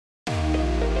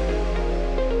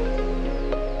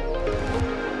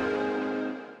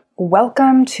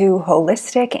Welcome to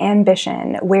Holistic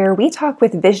Ambition, where we talk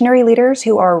with visionary leaders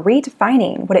who are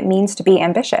redefining what it means to be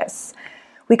ambitious.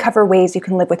 We cover ways you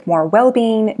can live with more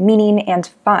well-being, meaning, and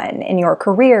fun in your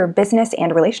career, business,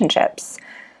 and relationships.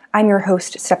 I'm your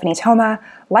host, Stephanie Thoma,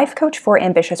 life coach for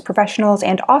ambitious professionals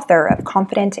and author of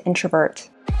Confident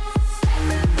Introvert.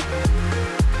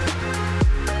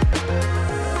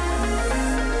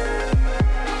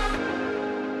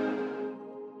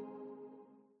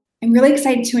 I'm really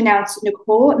excited to announce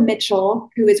Nikole Mitchell,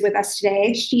 who is with us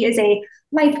today. She is a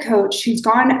life coach who's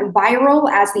gone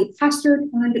viral as the pastor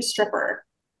turned stripper.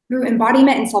 Through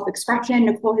embodiment and self-expression,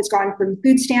 Nikole has gone from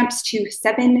food stamps to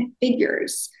 7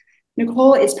 figures.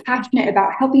 Nikole is passionate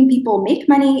about helping people make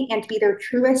money and be their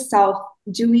truest self,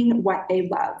 doing what they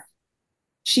love.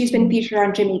 She's been featured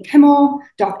on Jimmy Kimmel,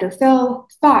 Dr. Phil,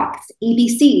 Fox,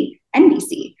 ABC,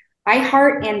 NBC,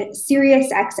 iHeart, and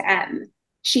SiriusXM.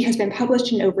 She has been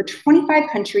published in over 25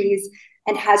 countries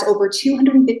and has over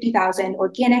 250,000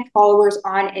 organic followers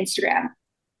on Instagram.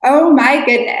 Oh my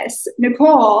goodness,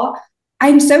 Nikole,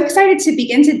 I'm so excited to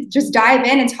begin to just dive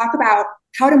in and talk about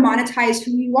how to monetize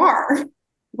who you are.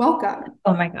 Welcome.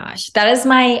 Oh my gosh, that is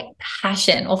my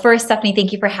passion. Well, first, Stephanie,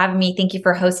 thank you for having me. Thank you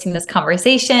for hosting this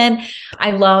conversation.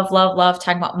 I love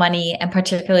talking about money and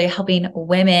particularly helping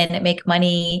women make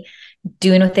money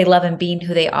doing what they love and being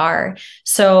who they are.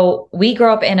 So we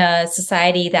grow up in a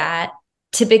society that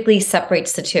typically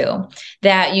separates the two,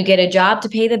 that you get a job to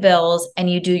pay the bills and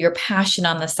you do your passion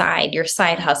on the side, your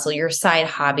side hustle, your side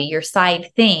hobby, your side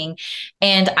thing.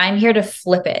 And I'm here to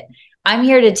flip it. I'm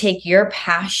here to take your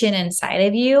passion inside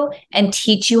of you and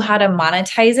teach you how to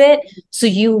monetize it so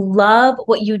you love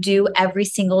what you do every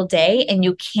single day and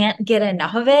you can't get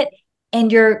enough of it and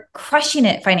you're crushing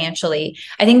it financially.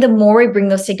 I think the more we bring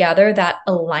those together, that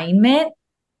alignment,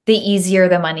 the easier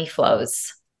the money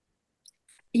flows.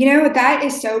 You know, that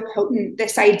is so potent,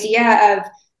 this idea of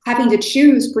having to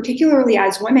choose, particularly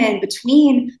as women,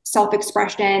 between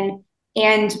self-expression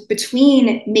and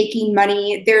between making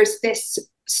money. There's this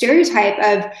stereotype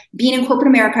of being in corporate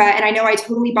America. And I know I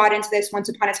totally bought into this once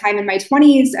upon a time in my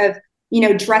 20s of,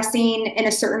 dressing in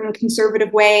a certain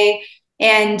conservative way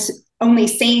and only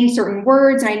saying certain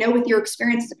words. And I know with your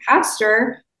experience as a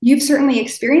pastor, you've certainly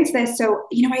experienced this. So,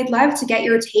 I'd love to get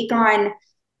your take on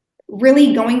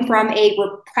really going from a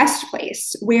repressed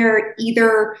place where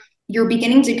either you're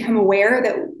beginning to become aware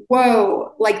that,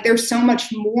 whoa, like there's so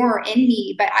much more in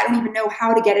me, but I don't even know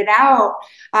how to get it out.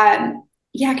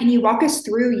 Can you walk us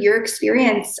through your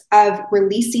experience of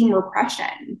releasing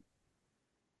repression?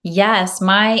 Yes,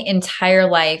 my entire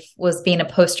life was being a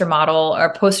poster model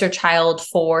or poster child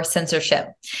for censorship,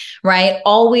 right?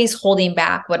 Always holding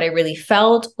back what I really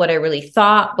felt, what I really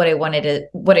thought, what I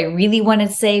really wanted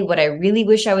to say, what I really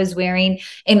wish I was wearing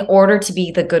in order to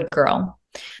be the good girl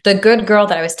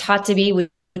that I was taught to be, which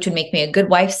would make me a good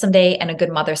wife someday and a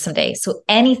good mother someday. So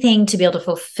anything to be able to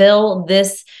fulfill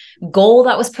this goal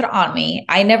that was put on me.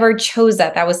 I never chose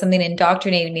that. That was something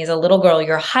indoctrinated me as a little girl.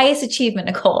 Your highest achievement,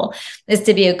 Nikole, is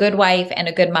to be a good wife and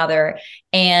a good mother.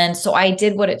 And so I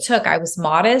did what it took. I was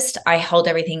modest. I held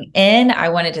everything in. I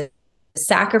wanted to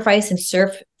sacrifice and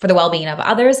serve for the well-being of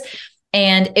others.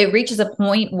 And it reaches a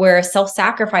point where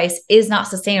self-sacrifice is not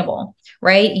sustainable,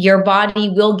 right? Your body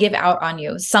will give out on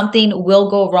you. Something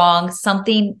will go wrong.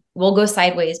 Something will go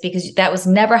sideways because that was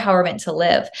never how we're meant to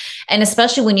live. And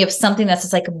especially when you have something that's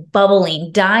just like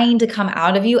bubbling, dying to come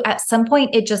out of you, at some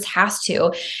point, it just has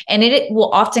to. And it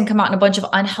will often come out in a bunch of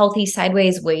unhealthy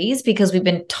sideways ways because we've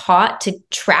been taught to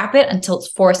trap it until it's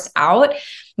forced out.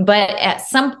 But at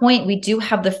some point, we do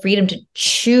have the freedom to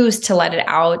choose to let it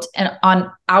out and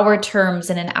on our terms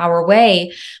and in our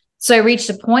way. So I reached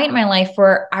a point in my life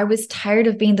where I was tired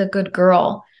of being the good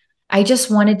girl. I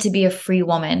just wanted to be a free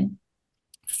woman,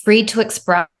 free to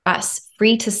express,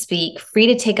 free to speak, free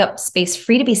to take up space,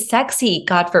 free to be sexy,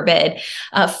 God forbid,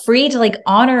 free to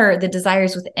honor the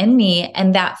desires within me.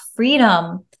 And that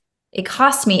freedom, it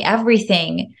cost me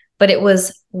everything, but it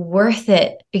was worth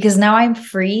it because now I'm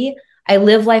free. I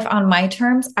live life on my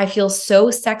terms. I feel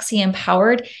so sexy,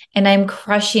 empowered, and I'm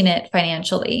crushing it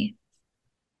financially.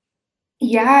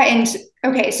 Yeah. And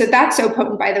okay, so that's so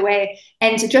potent, by the way.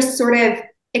 And just sort of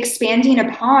expanding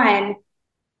upon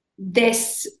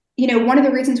this, one of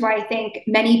the reasons why I think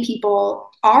many people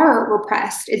are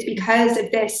repressed is because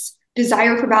of this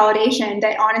desire for validation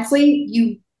that honestly,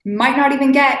 you might not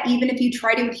even get, even if you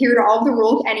try to adhere to all of the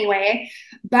rules anyway.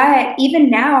 But even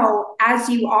now, as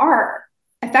you are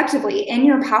effectively in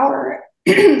your power,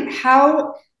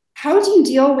 how do you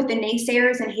deal with the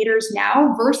naysayers and haters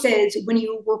now versus when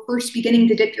you were first beginning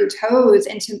to dip your toes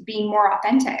into being more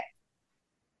authentic?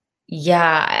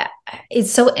 Yeah,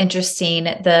 it's so interesting.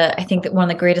 I think that one of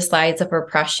the greatest lies of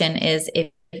repression is if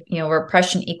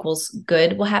repression equals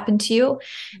good will happen to you.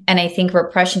 And I think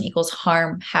repression equals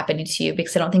harm happening to you,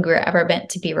 because I don't think we were ever meant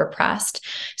to be repressed.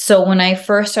 So when I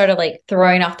first started like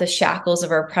throwing off the shackles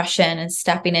of repression and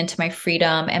stepping into my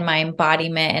freedom and my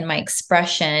embodiment and my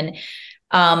expression,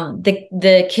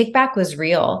 the kickback was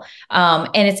real.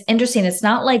 And it's interesting. It's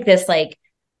not like this, like,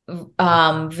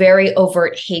 very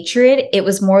overt hatred. It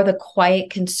was more the quiet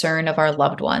concern of our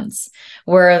loved ones,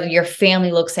 where your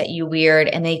family looks at you weird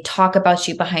and they talk about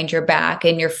you behind your back,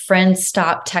 and your friends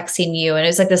stop texting you. And it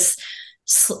was like this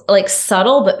like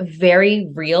subtle but very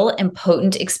real and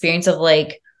potent experience of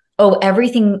like, oh,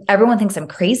 everyone thinks I'm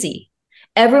crazy.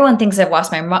 Everyone thinks I've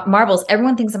lost my marbles.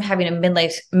 Everyone thinks I'm having a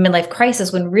midlife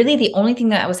crisis, when really the only thing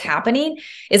that was happening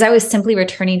is I was simply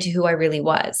returning to who I really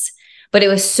was. But it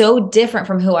was so different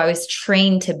from who I was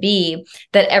trained to be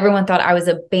that everyone thought I was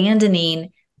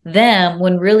abandoning them,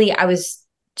 when really I was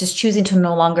just choosing to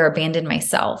no longer abandon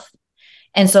myself.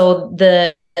 And so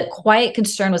the quiet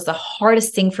concern was the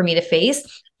hardest thing for me to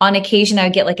face. On occasion, I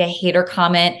would get like a hater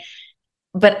comment,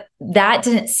 but that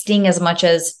didn't sting as much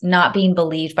as not being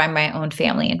believed by my own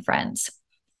family and friends.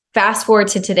 Fast forward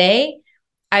to today,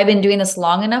 I've been doing this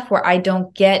long enough where I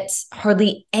don't get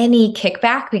hardly any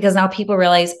kickback, because now people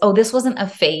realize, oh, this wasn't a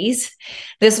phase.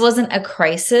 This wasn't a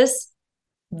crisis.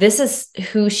 This is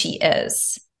who she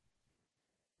is.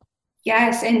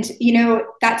 Yes. And,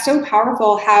 that's so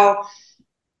powerful how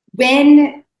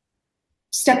when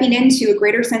stepping into a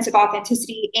greater sense of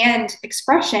authenticity and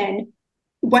expression,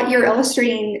 what you're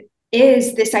illustrating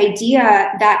is this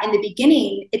idea that in the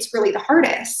beginning, it's really the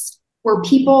hardest, where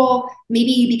people, maybe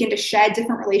you begin to shed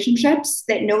different relationships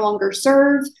that no longer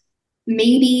serve.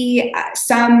 Maybe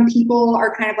some people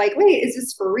are kind of like, wait, is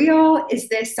this for real? Is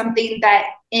this something that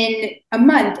in a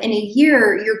month, in a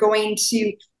year, you're going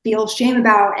to feel shame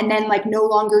about, and then like no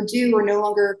longer do, or no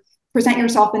longer present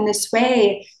yourself in this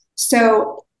way?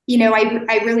 So,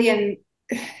 I really am,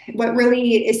 what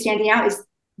really is standing out is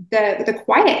the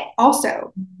quiet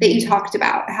also that you talked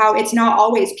about, how it's not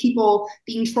always people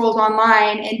being trolled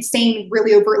online and saying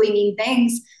really overtly mean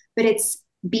things, but it's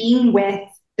being with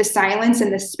the silence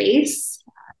and the space.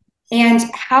 And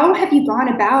how have you gone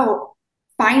about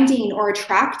finding or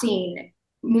attracting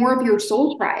more of your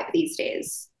soul tribe these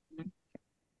days?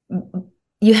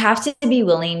 You have to be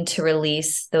willing to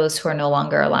release those who are no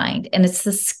longer aligned. And it's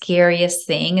the scariest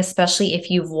thing, especially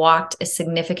if you've walked a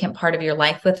significant part of your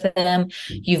life with them,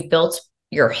 you've built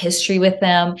your history with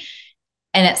them.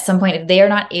 And at some point, if they are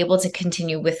not able to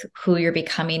continue with who you're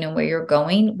becoming and where you're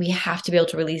going, we have to be able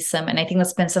to release them. And I think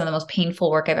that's been some of the most painful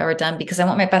work I've ever done, because I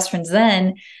want my best friends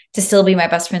then to still be my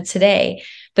best friends today.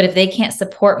 But if they can't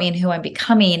support me in who I'm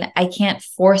becoming, I can't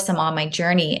force them on my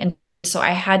journey. And so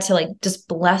I had to like just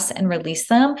bless and release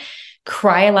them,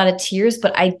 cry a lot of tears.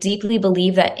 But I deeply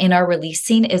believe that in our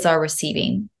releasing is our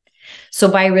receiving.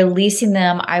 So by releasing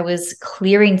them, I was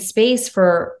clearing space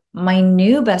for my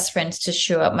new best friends to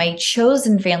show up, my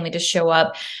chosen family to show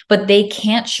up, but they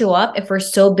can't show up if we're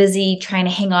so busy trying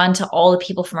to hang on to all the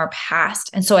people from our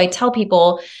past. And so I tell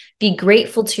people, be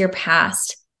grateful to your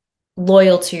past,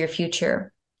 loyal to your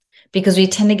future, because we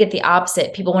tend to get the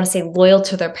opposite. People want to stay loyal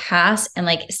to their past and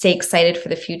like stay excited for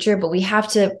the future, but we have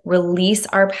to release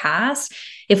our past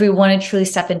if we want to truly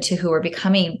step into who we're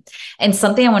becoming. And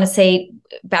something I want to say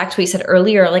back to what you said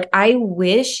earlier, like I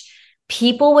wish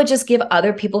people would just give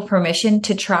other people permission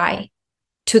to try,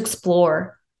 to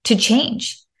explore, to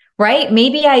change, right?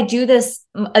 Maybe I do this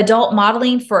adult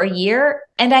modeling for a year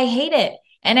and I hate it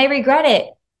and I regret it.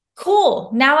 Cool.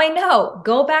 Now I know.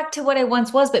 Go back to what I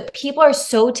once was. But people are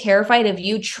so terrified of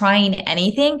you trying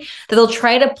anything that they'll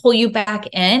try to pull you back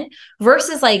in,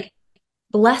 versus like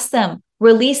bless them,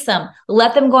 release them,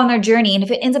 let them go on their journey. And if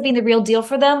it ends up being the real deal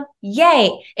for them, yay.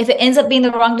 If it ends up being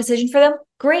the wrong decision for them,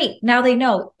 great. Now they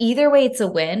know. Either way, it's a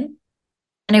win.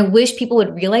 And I wish people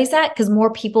would realize that, because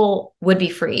more people would be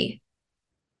free.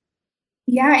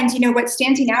 Yeah. And what's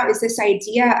standing out is this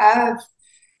idea of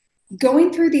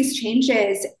going through these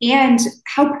changes and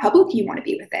how public you want to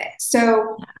be with it.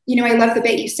 So, I love the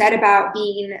bit you said about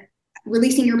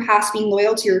releasing your past, being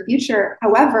loyal to your future.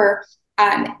 However,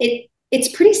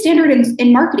 it's pretty standard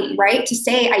in marketing, right? To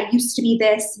say, I used to be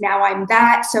this, now I'm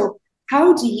that. So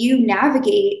how do you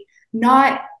navigate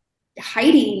not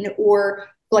hiding or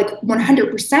like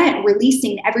 100%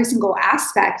 releasing every single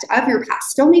aspect of your past,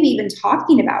 still maybe even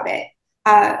talking about it,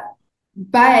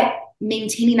 but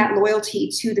maintaining that loyalty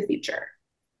to the future?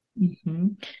 Mm-hmm.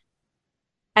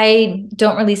 I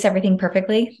don't release everything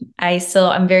perfectly.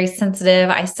 I'm very sensitive.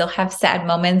 I still have sad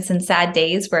moments and sad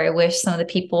days where I wish some of the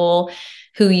people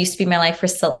who used to be in my life were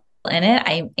still in it.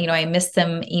 I miss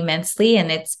them immensely,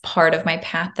 and it's part of my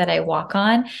path that I walk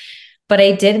on. But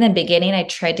I did in the beginning, I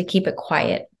tried to keep it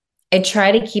quiet. I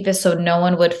try to keep it so no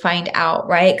one would find out,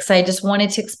 right? Because I just wanted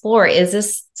to explore. Is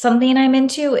this something I'm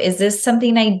into? Is this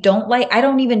something I don't like? I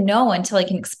don't even know until I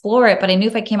can explore it. But I knew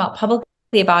if I came out publicly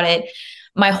about it,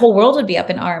 my whole world would be up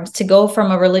in arms. To go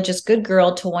from a religious good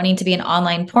girl to wanting to be an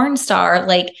online porn star,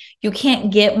 like you can't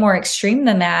get more extreme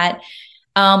than that.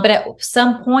 But at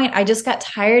some point, I just got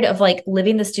tired of like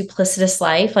living this duplicitous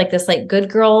life, like this like good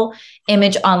girl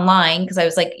image online, because I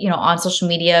was like, on social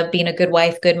media, being a good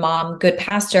wife, good mom, good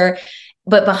pastor.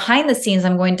 But behind the scenes,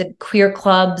 I'm going to queer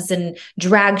clubs and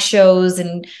drag shows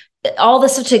and all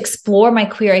this stuff to explore my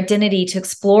queer identity, to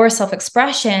explore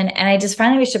self-expression. And I just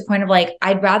finally reached a point of like,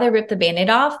 I'd rather rip the Band-Aid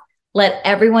off, let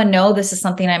everyone know this is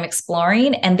something I'm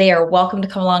exploring, and they are welcome to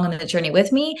come along on the journey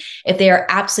with me. If they are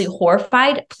absolutely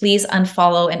horrified, please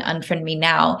unfollow and unfriend me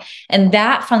now. And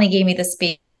that finally gave me the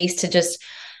space to just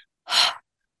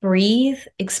breathe,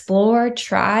 explore,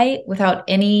 try without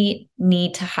any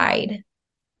need to hide.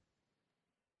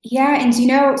 Yeah,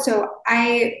 and so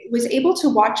I was able to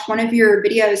watch one of your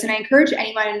videos, and I encourage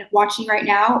anyone watching right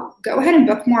now, go ahead and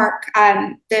bookmark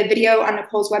the video on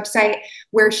Nikole's website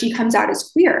where she comes out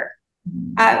as queer.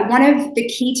 One of the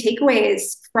key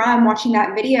takeaways from watching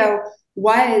that video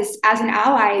was, as an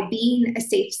ally, being a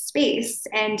safe space.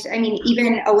 And I mean,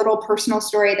 even a little personal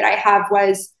story that I have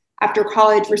was after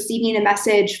college receiving a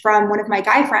message from one of my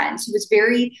guy friends who was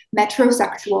very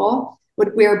metrosexual,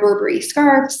 would wear Burberry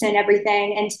scarves and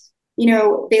everything. And,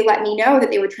 they let me know that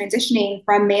they were transitioning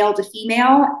from male to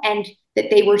female and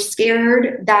that they were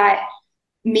scared that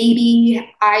maybe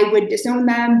I would disown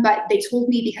them, but they told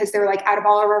me, because they're like, out of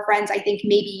all of our friends, I think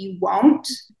maybe you won't.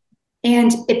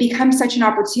 And it becomes such an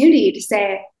opportunity to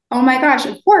say, oh my gosh,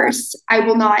 of course, I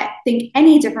will not think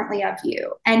any differently of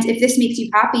you. And if this makes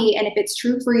you happy and if it's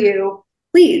true for you,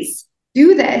 please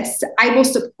do this. I will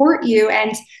support you.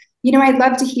 And, I'd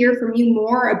love to hear from you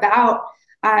more about,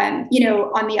 on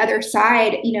the other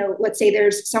side, let's say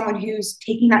there's someone who's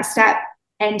taking that step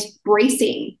and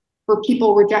bracing for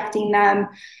people rejecting them.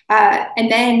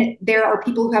 And then there are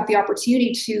people who have the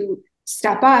opportunity to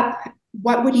step up.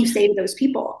 What would you say to those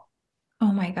people?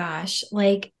 Oh my gosh.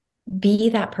 Like, be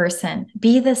that person,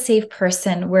 be the safe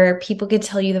person where people can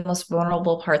tell you the most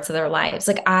vulnerable parts of their lives.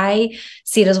 Like, I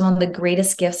see it as one of the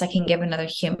greatest gifts I can give another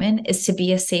human is to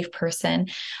be a safe person.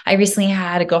 I recently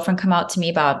had a girlfriend come out to me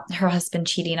about her husband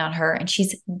cheating on her, and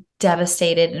she's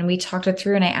devastated. And we talked her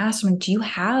through, and I asked her, do you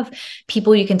have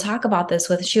people you can talk about this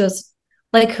with? She goes,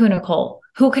 like who, Nikole?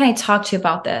 Who can I talk to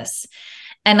about this?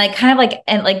 And like, kind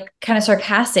of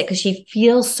sarcastic, because she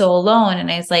feels so alone.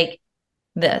 And I was like,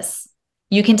 this.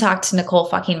 You can talk to Nikole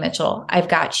fucking Mitchell. I've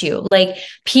got you. Like,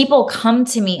 people come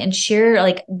to me and share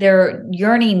like their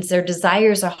yearnings, their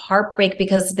desires, their heartbreak,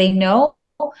 because they know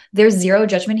there's zero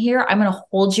judgment here. I'm going to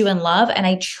hold you in love. And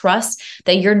I trust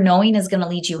that your knowing is going to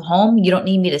lead you home. You don't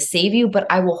need me to save you, but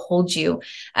I will hold you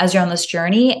as you're on this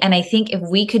journey. And I think if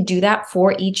we could do that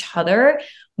for each other,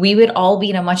 we would all be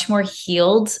in a much more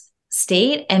healed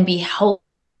state and be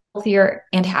healthier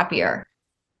and happier.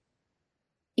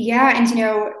 Yeah.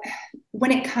 And,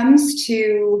 when it comes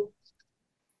to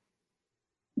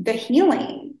the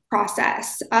healing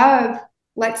process of,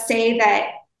 let's say that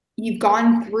you've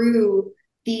gone through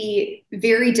the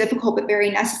very difficult but very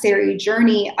necessary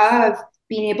journey of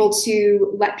being able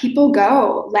to let people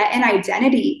go, let an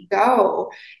identity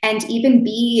go, and even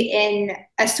be in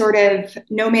a sort of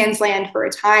no man's land for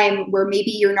a time where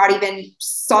maybe you're not even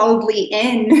solidly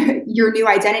in your new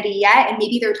identity yet. And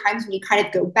maybe there are times when you kind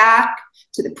of go back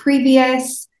to the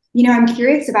previous. I'm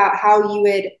curious about how you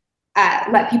would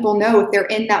let people know if they're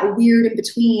in that weird in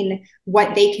between,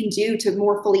 what they can do to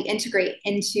more fully integrate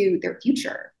into their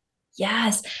future.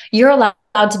 Yes, you're allowed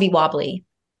to be wobbly.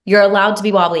 You're allowed to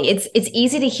be wobbly. It's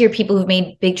easy to hear people who've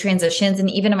made big transitions. And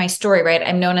even in my story, right,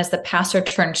 I'm known as the pastor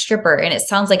turned stripper, and it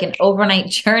sounds like an overnight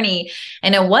journey.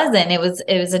 And it wasn't. It was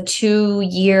a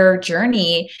 2-year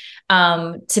journey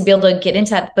to be able to get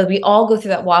into that. But we all go through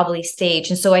that wobbly stage.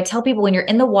 And so I tell people, when you're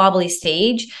in the wobbly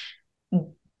stage,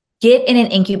 get in an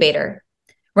incubator.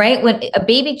 Right? When a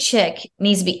baby chick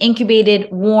needs to be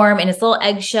incubated, warm, in its little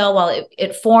eggshell while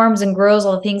it forms and grows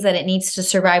all the things that it needs to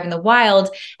survive in the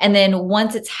wild. And then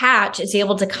once it's hatched, it's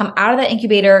able to come out of that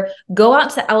incubator, go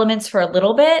out to the elements for a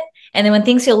little bit, And then when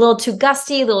things feel a little too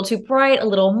gusty, a little too bright, a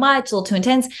little much, a little too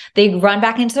intense, they run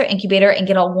back into their incubator and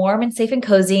get all warm and safe and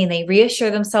cozy. And they reassure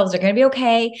themselves they're going to be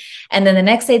okay. And then the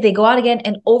next day they go out again.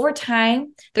 And over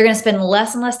time, they're going to spend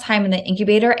less and less time in the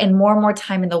incubator and more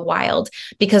time in the wild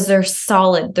because they're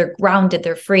solid, they're grounded,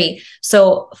 they're free.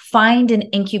 So find an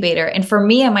incubator. And for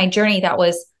me on my journey, that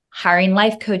was hiring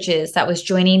life coaches, that was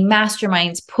joining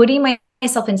masterminds, putting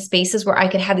myself in spaces where I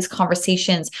could have these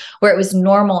conversations where it was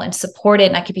normal and supported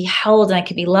and I could be held and I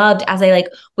could be loved as I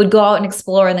would go out and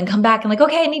explore and then come back and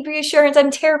okay, I need reassurance.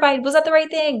 I'm terrified. Was that the right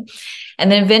thing?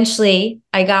 And then eventually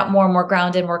I got more and more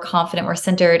grounded, more confident, more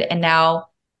centered. And now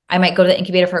I might go to the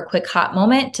incubator for a quick hot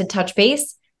moment to touch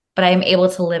base, but I am able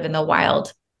to live in the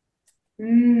wild.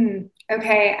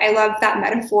 Okay. I love that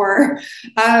metaphor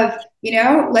of,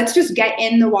 let's just get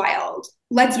in the wild.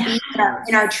 Let's be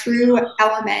in our true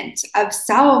element of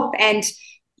self. And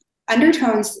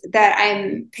undertones that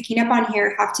I'm picking up on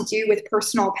here have to do with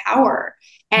personal power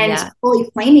and fully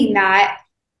claiming that.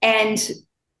 And,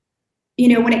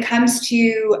 when it comes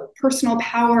to personal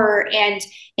power and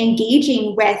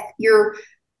engaging with your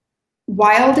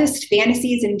wildest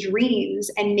fantasies and dreams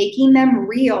and making them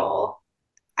real,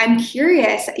 I'm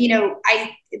curious,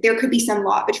 there could be some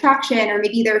law of attraction, or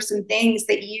maybe there are some things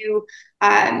that you,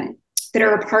 that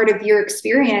are a part of your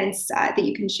experience that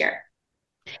you can share.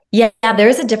 Yeah, there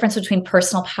is a difference between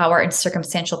personal power and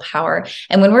circumstantial power.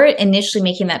 And when we're initially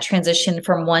making that transition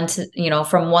from one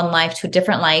life to a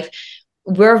different life,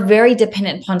 we're very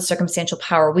dependent upon circumstantial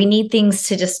power. We need things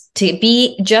to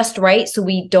be just right so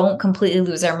we don't completely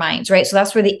lose our minds, right? So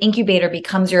that's where the incubator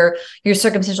becomes your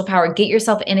circumstantial power. Get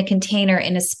yourself in a container,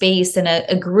 in a space, in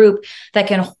a group that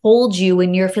can hold you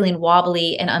when you're feeling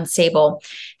wobbly and unstable.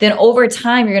 Then over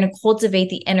time, you're going to cultivate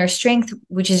the inner strength,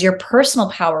 which is your personal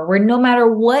power, where no matter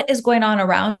what is going on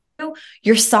around you,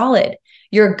 you're solid,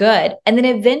 you're good. And then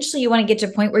eventually you want to get to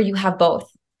a point where you have both.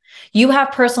 You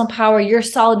have personal power, you're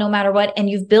solid no matter what, and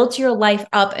you've built your life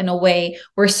up in a way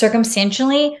where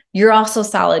circumstantially, you're also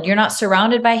solid. You're not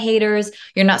surrounded by haters.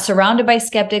 You're not surrounded by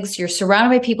skeptics. You're surrounded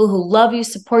by people who love you,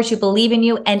 support you, believe in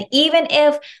you. And even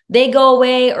if they go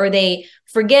away or they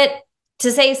forget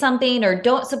to say something or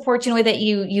don't support you in a way that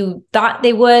you thought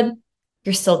they would,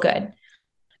 you're still good.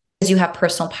 You have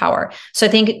personal power. So I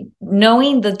think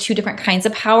knowing the two different kinds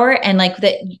of power and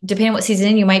that, depending on what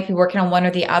season you might be working on one or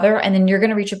the other, and then you're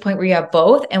going to reach a point where you have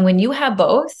both. And when you have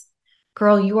both,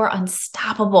 girl, you are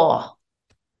unstoppable.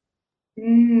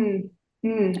 Okay.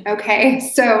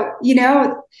 So,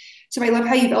 so I love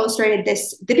how you've illustrated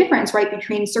the difference, right,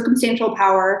 between circumstantial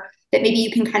power that maybe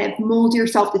you can kind of mold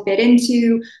yourself to fit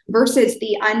into versus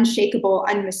the unshakable,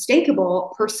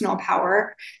 unmistakable personal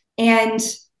power. And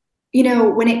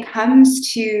when it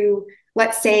comes to,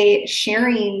 let's say,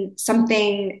 sharing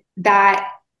something that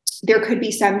there could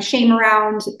be some shame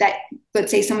around, that,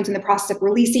 let's say, someone's in the process of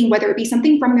releasing, whether it be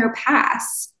something from their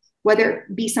past, whether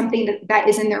it be something that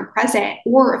is in their present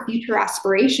or a future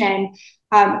aspiration,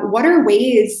 what are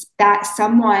ways that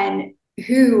someone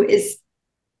who is,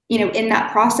 in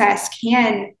that process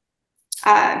can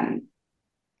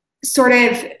sort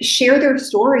of share their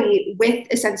story with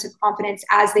a sense of confidence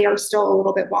as they are still a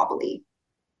little bit wobbly?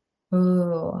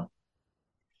 Ooh.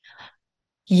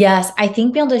 Yes, I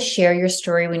think being able to share your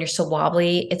story when you're still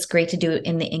wobbly, it's great to do it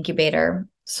in the incubator.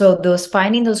 So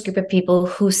finding those group of people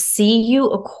who see you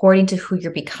according to who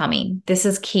you're becoming. This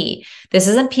is key. This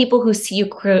isn't people who see you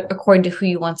according to who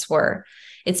you once were.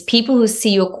 It's people who see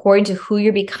you according to who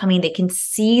you're becoming. They can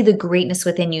see the greatness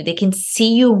within you. They can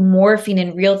see you morphing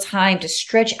in real time to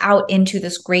stretch out into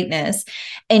this greatness,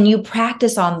 and you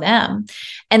practice on them.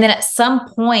 And then at some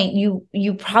point,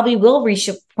 you probably will reach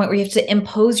a point where you have to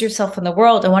impose yourself on the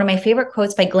world. And one of my favorite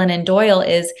quotes by Glennon Doyle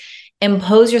is,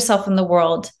 impose yourself on the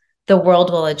world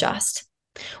will adjust.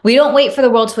 We don't wait for the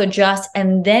world to adjust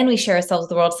and then we share ourselves with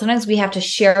the world. Sometimes we have to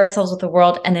share ourselves with the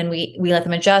world and then we let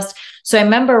them adjust. So I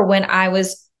remember when I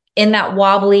was in that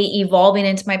wobbly, evolving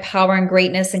into my power and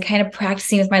greatness and kind of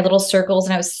practicing with my little circles.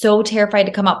 And I was so terrified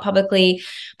to come out publicly,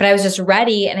 but I was just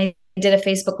ready. And I did a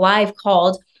Facebook Live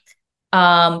called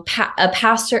a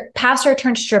pastor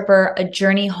turned stripper, a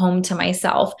journey home to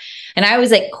myself. And I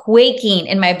was quaking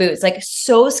in my boots,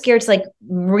 so scared to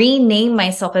rename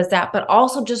myself as that, but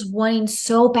also just wanting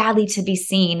so badly to be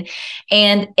seen.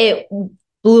 And it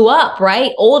blew up,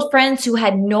 right? Old friends who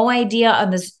had no idea on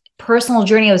this personal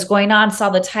journey I was going on saw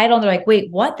the title and they're like, wait,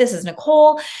 what? This is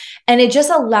Nikole. And it just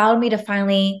allowed me to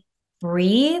finally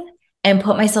breathe and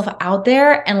put myself out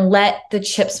there and let the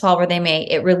chips fall where they may.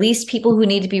 It released people who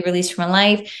need to be released from my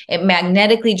life. It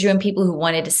magnetically drew in people who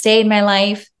wanted to stay in my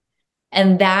life.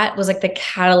 And that was the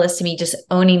catalyst to me just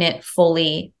owning it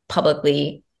fully,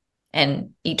 publicly,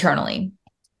 and eternally.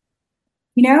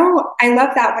 I love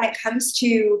that when it comes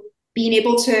to being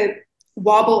able to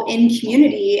wobble in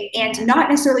community and not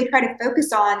necessarily try to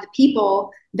focus on the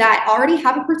people that already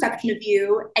have a perception of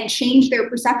you and change their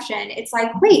perception. It's like,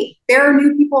 wait, there are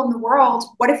new people in the world.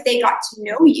 What if they got to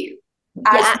know you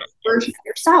as Yeah. a version of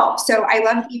yourself? So I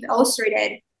love that you've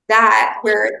illustrated that,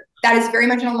 where that is very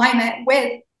much in alignment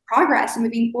with progress and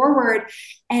moving forward.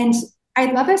 And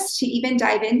I'd love us to even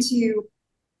dive into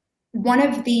one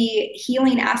of the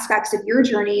healing aspects of your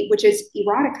journey, which is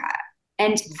erotica,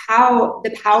 and how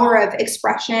the power of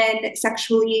expression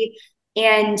sexually,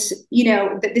 and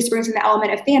that this brings in the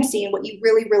element of fantasy and what you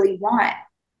really, really want.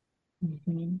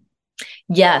 Mm-hmm.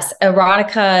 Yes,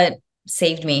 erotica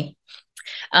saved me.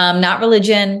 Not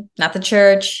religion, not the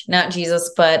church, not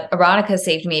Jesus, but erotica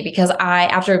saved me because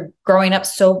after growing up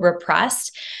so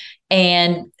repressed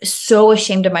and so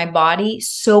ashamed of my body,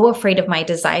 so afraid of my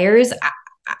desires,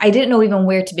 I didn't know even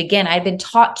where to begin. I'd been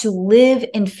taught to live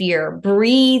in fear,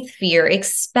 breathe fear,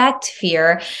 expect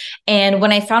fear. And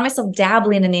when I found myself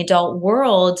dabbling in the adult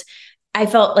world, I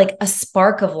felt like a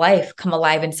spark of life come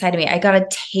alive inside of me. I got a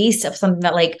taste of something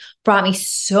that like brought me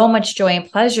so much joy and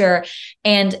pleasure.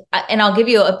 And I'll give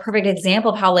you a perfect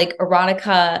example of how like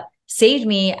erotica saved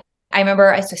me. I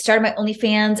remember I started my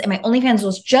OnlyFans, and my OnlyFans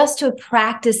was just to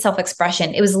practice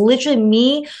self-expression. It was literally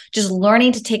me just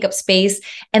learning to take up space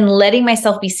and letting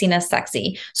myself be seen as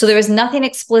sexy. So there was nothing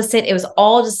explicit. It was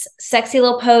all just sexy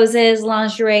little poses,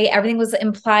 lingerie, everything was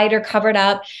implied or covered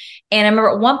up. And I remember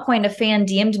at one point a fan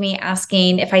DM'd me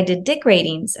asking if I did dick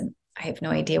ratings. And I have no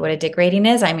idea what a dick rating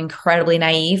is. I'm incredibly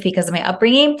naive because of my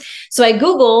upbringing. So I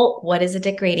Google, what is a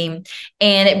dick rating?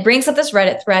 And it brings up this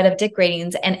Reddit thread of dick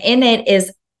ratings. And in it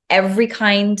is every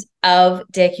kind of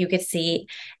dick you could see.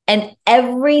 And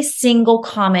every single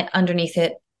comment underneath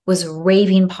it was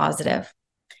raving positive.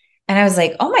 And I was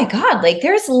like, oh my God, like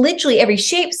there's literally every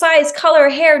shape, size, color,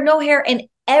 hair, no hair, and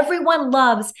everyone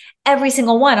loves every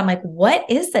single one. I'm like, what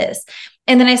is this?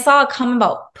 And then I saw a comment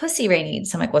about pussy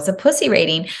ratings. I'm like, what's a pussy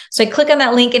rating? So I click on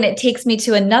that link and it takes me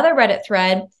to another Reddit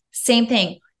thread. Same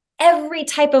thing. Every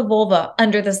type of vulva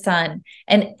under the sun,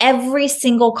 and every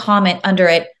single comment under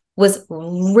it was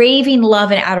raving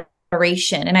love and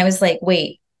adoration. And I was like,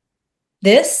 wait,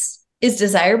 this is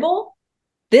desirable?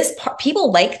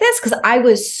 People like this? Because I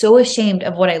was so ashamed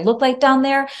of what I looked like down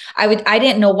there. I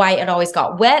didn't know why it always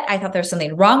got wet. I thought there was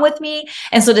something wrong with me.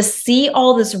 And so to see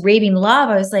all this raving love,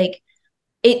 I was like,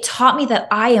 it taught me that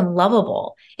I am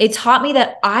lovable. It taught me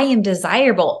that I am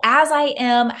desirable as I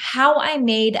am, how I'm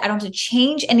made. I don't have to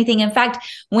change anything. In fact,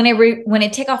 when I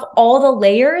take off all the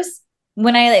layers,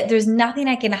 there's nothing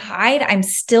I can hide, I'm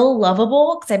still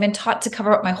lovable because I've been taught to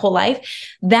cover up my whole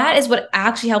life. That is what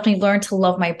actually helped me learn to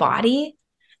love my body,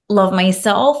 love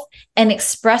myself, and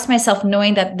express myself,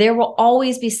 knowing that there will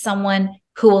always be someone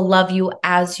who will love you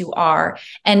as you are.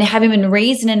 And having been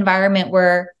raised in an environment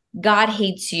where God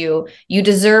hates you, you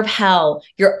deserve hell,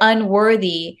 you're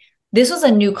unworthy, this was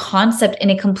a new concept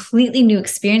and a completely new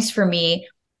experience for me.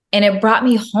 And it brought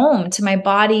me home to my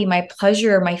body, my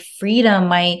pleasure, my freedom,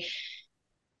 my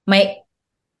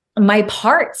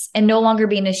parts, and no longer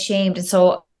being ashamed. And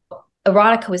so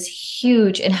erotica was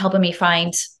huge in helping me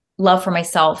find love for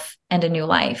myself and a new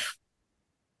life.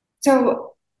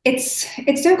 So it's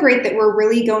so great that we're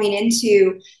really going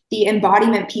into the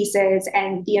embodiment pieces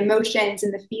and the emotions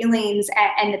and the feelings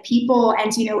and the people.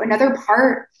 And another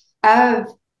part of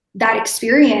that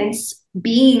experience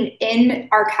being in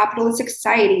our capitalistic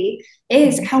society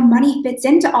is how money fits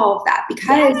into all of that,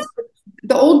 because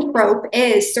the old trope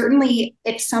is, certainly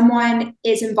if someone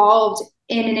is involved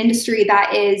in an industry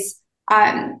that is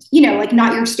like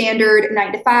not your standard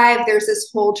 9 to 5, there's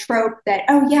this whole trope that,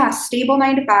 oh yeah, stable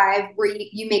 9 to 5 where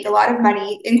you make a lot of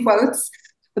money, in quotes.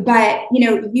 But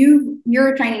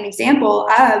you're trying an example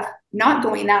of not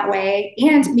going that way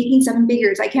and making 7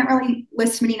 figures. I can't really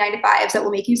list many 9 to 5s that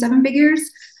will make you 7 figures.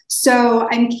 So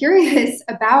I'm curious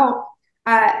about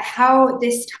how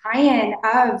this tie-in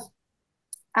of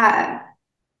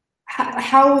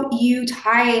how you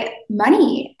tie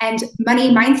money and money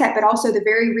mindset, but also the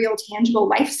very real tangible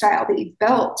lifestyle that you've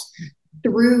built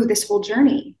through this whole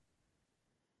journey.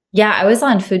 Yeah, I was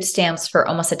on food stamps for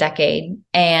almost a decade,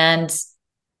 and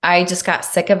I just got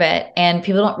sick of it. And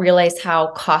people don't realize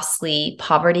how costly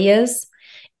poverty is.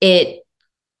 It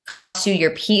costs you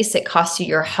your peace. It costs you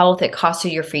your health. It costs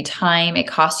you your free time. It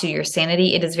costs you your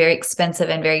sanity. It is very expensive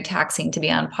and very taxing to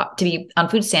be on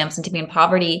food stamps and to be in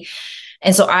poverty.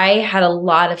 And so I had a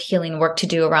lot of healing work to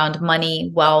do around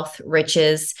money, wealth,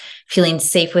 riches, feeling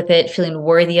safe with it, feeling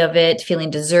worthy of it,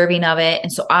 feeling deserving of it.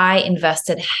 And so I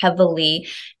invested heavily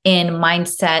in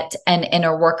mindset and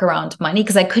inner work around money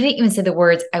because I couldn't even say the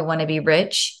words, I want to be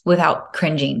rich without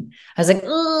cringing. I was like,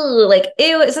 ooh, like,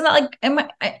 ew, isn't that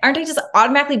like, aren't I just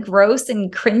automatically gross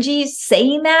and cringy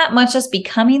saying that, much less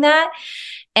becoming that?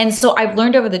 And so I've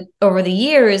learned over the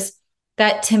years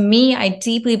that to me, I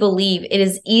deeply believe it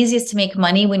is easiest to make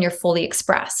money when you're fully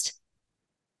expressed,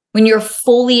 when you're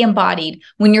fully embodied,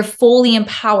 when you're fully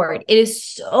empowered. It is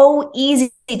so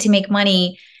easy to make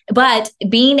money. But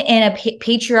being in a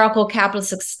patriarchal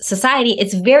capitalist society,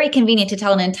 it's very convenient to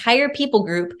tell an entire people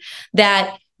group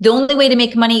that the only way to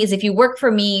make money is if you work for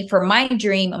me, for my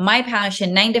dream, my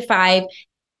passion, 9 to 5,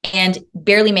 and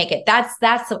barely make it.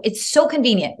 It's so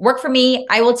convenient. Work for me.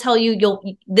 I will tell you,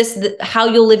 how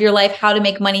you'll live your life, how to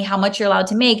make money, how much you're allowed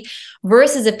to make,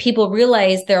 versus if people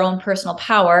realize their own personal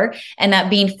power and that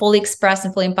being fully expressed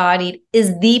and fully embodied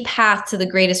is the path to the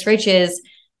greatest riches,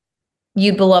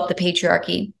 you blow up the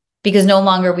patriarchy. Because no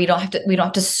longer we don't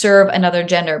have to serve another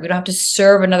gender. We don't have to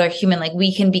serve another human. Like,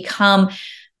 we can become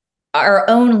our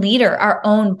own leader, our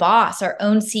own boss, our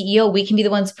own CEO. We can be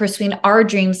the ones pursuing our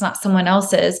dreams, not someone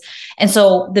else's. And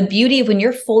so the beauty of when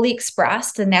you're fully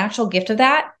expressed, the natural gift of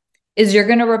that is you're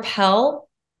going to repel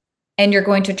and you're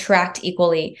going to attract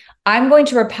equally. I'm going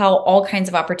to repel all kinds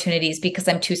of opportunities because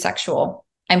I'm too sexual.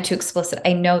 I'm too explicit.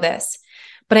 I know this,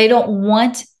 but I don't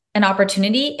want an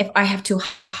opportunity if I have to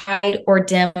hide or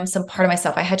dim some part of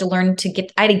myself. I had to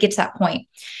get to that point.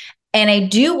 And I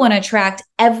do want to attract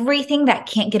everything that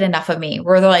can't get enough of me,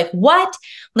 where they're like, what?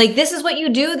 Like, this is what you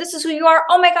do? This is who you are?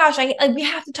 Oh my gosh, we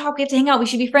have to talk. We have to hang out. We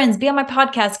should be friends. Be on my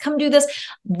podcast. Come do this.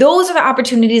 Those are the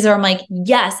opportunities where I'm like,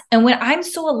 yes. And when I'm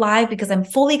so alive because I'm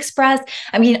fully expressed,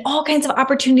 I'm getting all kinds of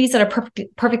opportunities that are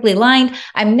perfectly aligned.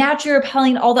 I'm naturally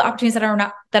repelling all the opportunities that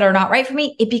are not right for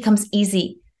me. It becomes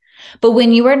easy. But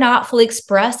when you are not fully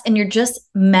expressed and you're just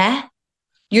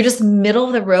you're just middle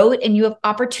of the road and you have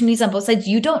opportunities on both sides,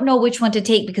 you don't know which one to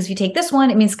take, because if you take this one,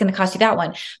 it means it's going to cost you that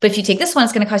one. But if you take this one,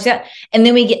 it's going to cost you that. And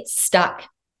then we get stuck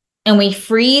and we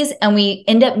freeze and we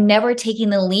end up never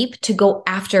taking the leap to go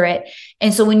after it.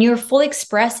 And so when you're fully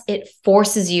expressed, it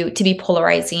forces you to be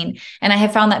polarizing. And I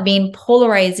have found that being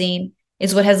polarizing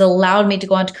is what has allowed me to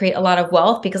go on to create a lot of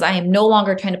wealth, because I am no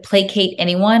longer trying to placate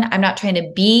anyone. I'm not trying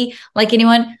to be like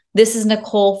anyone. This is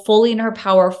Nikole, fully in her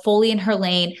power, fully in her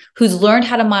lane, who's learned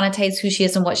how to monetize who she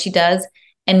is and what she does.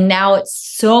 And now it's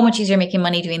so much easier making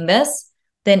money doing this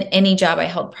than any job I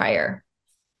held prior.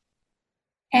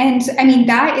 And I mean,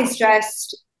 that is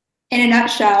just, in a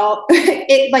nutshell,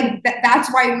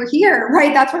 that's why we're here,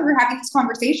 right? That's why we're having this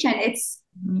conversation.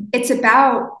 It's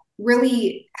about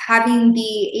really having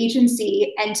the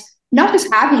agency, and not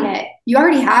just having it, you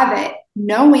already have it,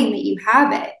 knowing that you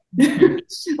have it.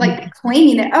 Like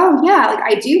claiming that, oh yeah, like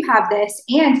I do have this,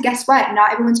 and guess what?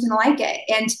 Not everyone's going to like it.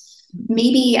 And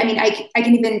maybe, I mean, I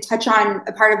can even touch on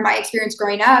a part of my experience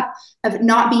growing up of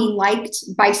not being liked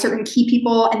by certain key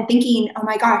people and thinking, oh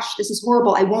my gosh, this is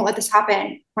horrible. I won't let this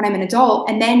happen when I'm an adult.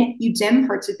 And then you dim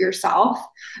parts of yourself.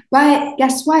 But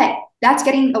guess what? That's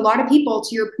getting a lot of people,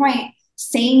 to your point,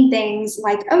 saying things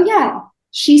like, oh yeah,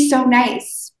 she's so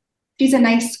nice. She's a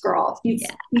nice girl.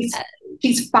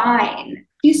 She's fine.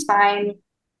 She's fine.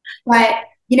 But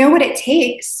you know what it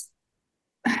takes?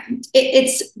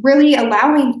 It's really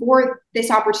allowing for this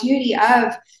opportunity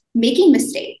of making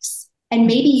mistakes. And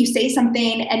maybe you say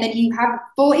something and then you have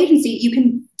full agency. You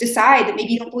can decide that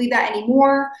maybe you don't believe that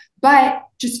anymore, but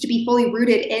just to be fully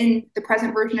rooted in the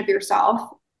present version of yourself,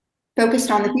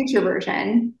 focused on the future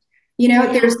version.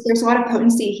 There's a lot of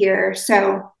potency here.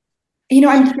 So,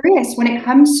 I'm curious when it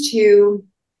comes to,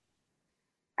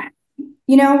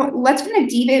 let's kind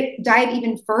of dive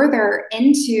even further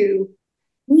into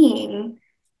being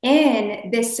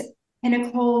in this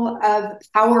pinnacle of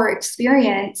power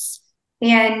experience,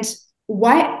 and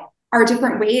what are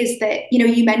different ways that,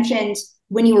 you mentioned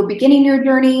when you were beginning your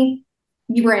journey,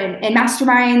 you were in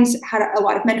masterminds, had a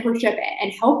lot of mentorship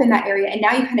and help in that area, and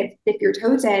now you kind of dip your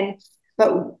toes in.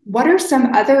 But what are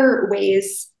some other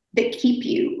ways that keep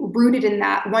you rooted in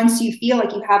that once you feel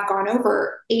like you have gone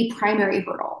over a primary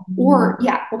hurdle? Or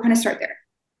yeah, we'll kind of start there.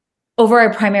 Over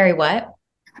a primary what?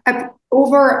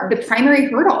 Over the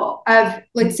primary hurdle of,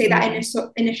 let's say, that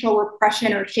initial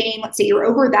repression or shame. Let's say you're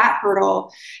over that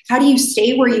hurdle. How do you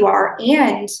stay where you are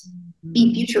and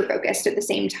be future focused at the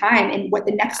same time, and what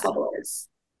the next level is?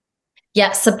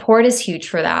 Yeah, support is huge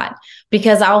for that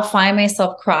because I'll find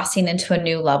myself crossing into a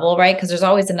new level, right? Because there's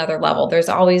always another level. There's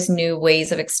always new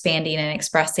ways of expanding and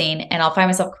expressing. And I'll find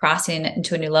myself crossing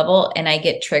into a new level and I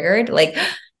get triggered. Like,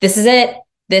 this is it.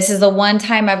 This is the one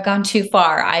time I've gone too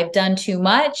far. I've done too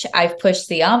much. I've pushed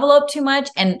the envelope too much.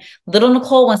 And little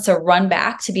Nikole wants to run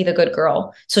back to be the good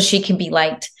girl so she can be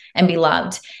liked and be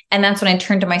loved. And that's when I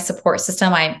turn to my support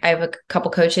system. I have a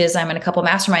couple coaches. I'm in a couple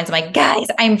masterminds. I'm like, guys,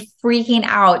 I'm freaking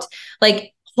out.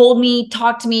 Like, hold me,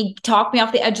 talk me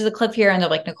off the edge of the cliff here. And they're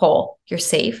like, Nikole, you're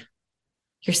safe.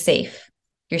 You're safe.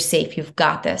 You're safe. You've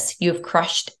got this. You've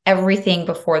crushed everything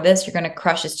before this. You're going to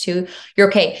crush this too. You're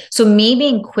okay. So me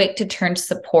being quick to turn to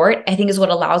support, I think is what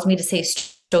allows me to stay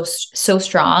so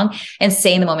strong and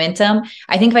stay in the momentum.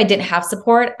 I think if I didn't have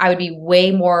support, I would be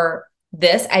way more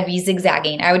I'd be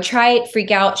zigzagging. I would try it,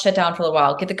 freak out, shut down for a little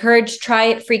while, get the courage, try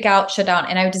it, freak out, shut down.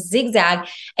 And I would just zigzag.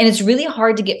 And it's really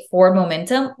hard to get forward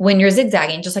momentum when you're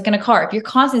zigzagging, just like in a car. If you're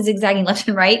constantly zigzagging left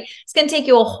and right, it's going to take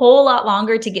you a whole lot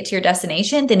longer to get to your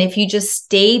destination than if you just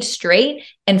stayed straight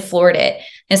and floored it.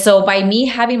 And so by me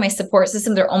having my support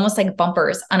system, they're almost like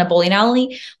bumpers on a bowling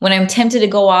alley. When I'm tempted to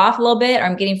go off a little bit or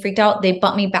I'm getting freaked out, they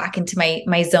bump me back into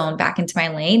my zone, back into my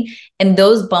lane. And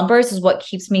those bumpers is what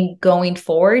keeps me going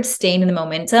forward, staying in the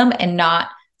momentum and not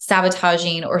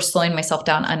sabotaging or slowing myself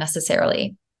down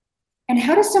unnecessarily. And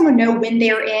how does someone know when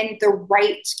they're in the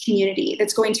right community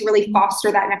that's going to really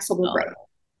foster that next level growth?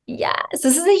 Yes,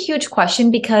 this is a huge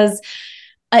question because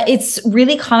it's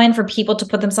really common for people to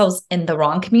put themselves in the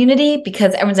wrong community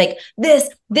because everyone's like, this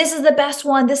is the best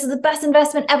one. This is the best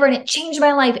investment ever. And it changed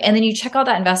my life. And then you check out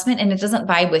that investment and it doesn't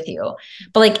vibe with you.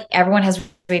 But like everyone has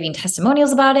raving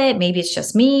testimonials about it. Maybe it's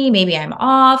just me. Maybe I'm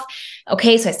off.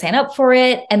 Okay. So I sign up for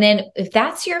it. And then if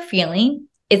that's your feeling,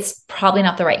 it's probably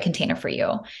not the right container for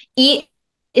you.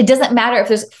 It doesn't matter if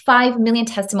there's 5 million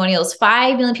testimonials,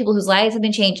 5 million people whose lives have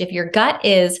been changed. If your gut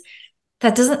is,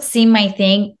 that doesn't seem my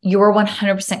thing, you're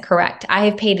 100% correct. I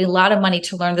have paid a lot of money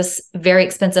to learn this very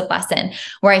expensive lesson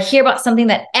where I hear about something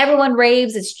that everyone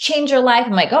raves, it's changed your life.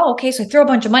 I'm like, oh, okay. So I throw a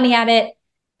bunch of money at it.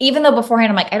 Even though beforehand,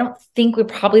 I'm like, I don't think we're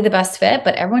probably the best fit,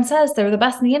 but everyone says they're the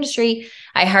best in the industry.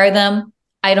 I hire them.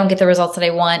 I don't get the results that I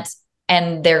want.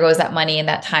 And there goes that money and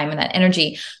that time and that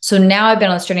energy. So now I've been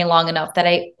on this journey long enough that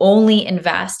I only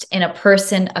invest in a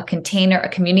person, a container, a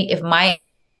community if my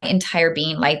entire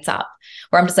being lights up,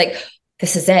 where I'm just like,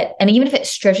 this is it. And even if it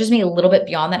stretches me a little bit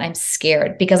beyond that, I'm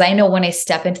scared because I know when I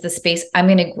step into the space, I'm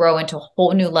going to grow into a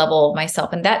whole new level of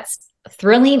myself. And that's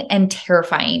thrilling and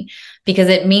terrifying because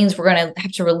it means we're going to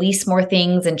have to release more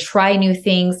things and try new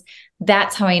things.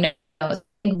 That's how I know.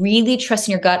 Really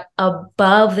trusting your gut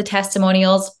above the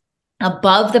testimonials,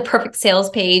 above the perfect sales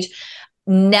page.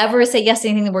 Never say yes to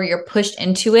anything where you're pushed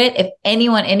into it. If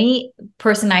any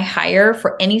person I hire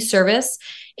for any service,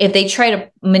 if they try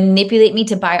to manipulate me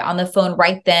to buy on the phone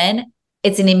right then,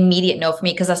 it's an immediate no for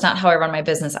me because that's not how I run my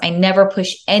business. I never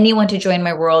push anyone to join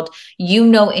my world. You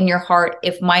know in your heart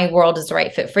if my world is the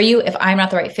right fit for you. If I'm not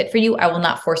the right fit for you, I will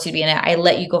not force you to be in it. I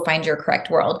let you go find your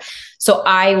correct world. So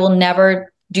I will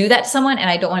never do that to someone and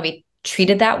I don't want to be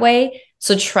treated that way.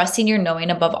 So trusting your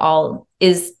knowing above all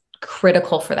is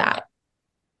critical for that.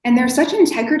 And there's such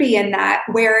integrity in that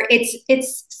where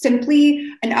it's simply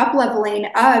an up leveling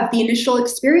of the initial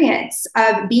experience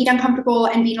of being uncomfortable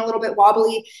and being a little bit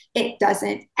wobbly. It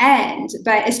doesn't end,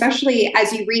 but especially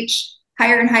as you reach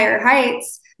higher and higher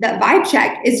heights, that vibe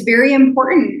check is very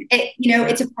important.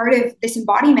 It's a part of this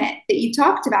embodiment that you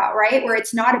talked about, right? Where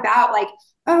it's not about like,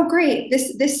 oh, great,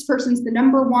 this person's the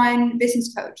number one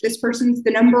business coach. This person's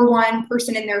the number one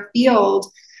person in their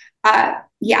field.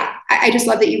 I just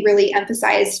love that you really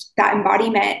emphasized that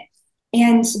embodiment.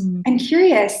 And I'm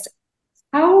curious,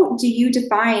 how do you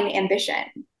define ambition?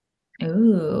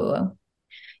 Ooh,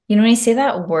 when you say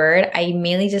that word, I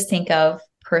mainly just think of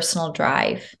personal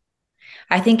drive.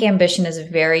 I think ambition is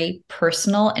very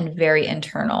personal and very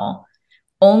internal.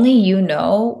 Only you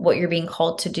know what you're being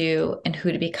called to do and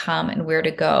who to become and where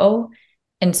to go.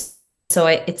 And so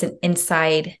it's an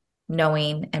inside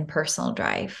knowing and personal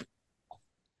drive.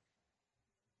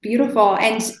 Beautiful.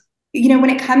 And, when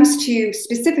it comes to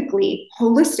specifically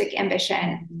holistic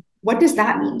ambition, what does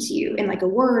that mean to you in like a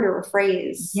word or a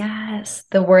phrase? Yes.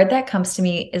 The word that comes to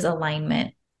me is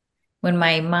alignment. When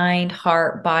my mind,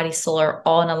 heart, body, soul are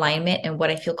all in alignment and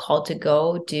what I feel called to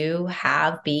go, do,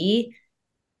 have, be,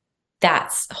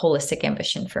 that's holistic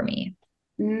ambition for me.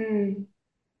 Mm.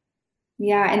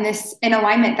 Yeah. And this in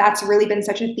alignment, that's really been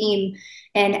such a theme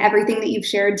in everything that you've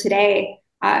shared today.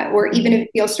 Or even if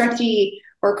it feels stretchy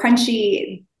or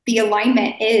crunchy, the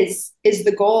alignment is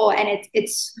the goal and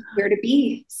it's where to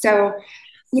be. So,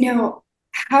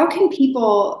 how can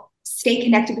people stay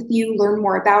connected with you, learn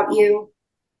more about you.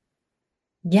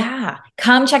 Yeah,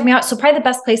 come check me out. So probably the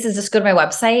best place is just go to my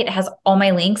website. It has all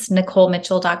my links,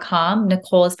 NikoleMitchell.com.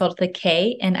 Nikole is spelled with a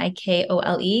K,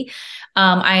 Nikole.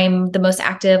 I'm the most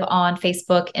active on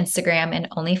Facebook, Instagram, and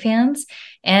OnlyFans.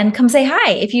 And come say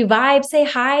hi. If you vibe, say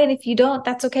hi. And if you don't,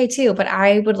 that's okay too. But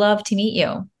I would love to meet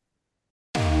you.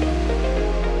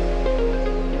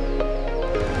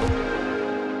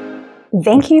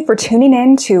 Thank you for tuning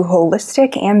in to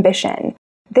Holistic Ambition.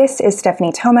 This is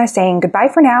Stephanie Toma saying goodbye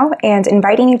for now and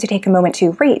inviting you to take a moment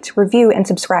to rate, review, and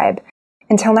subscribe.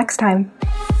 Until next time.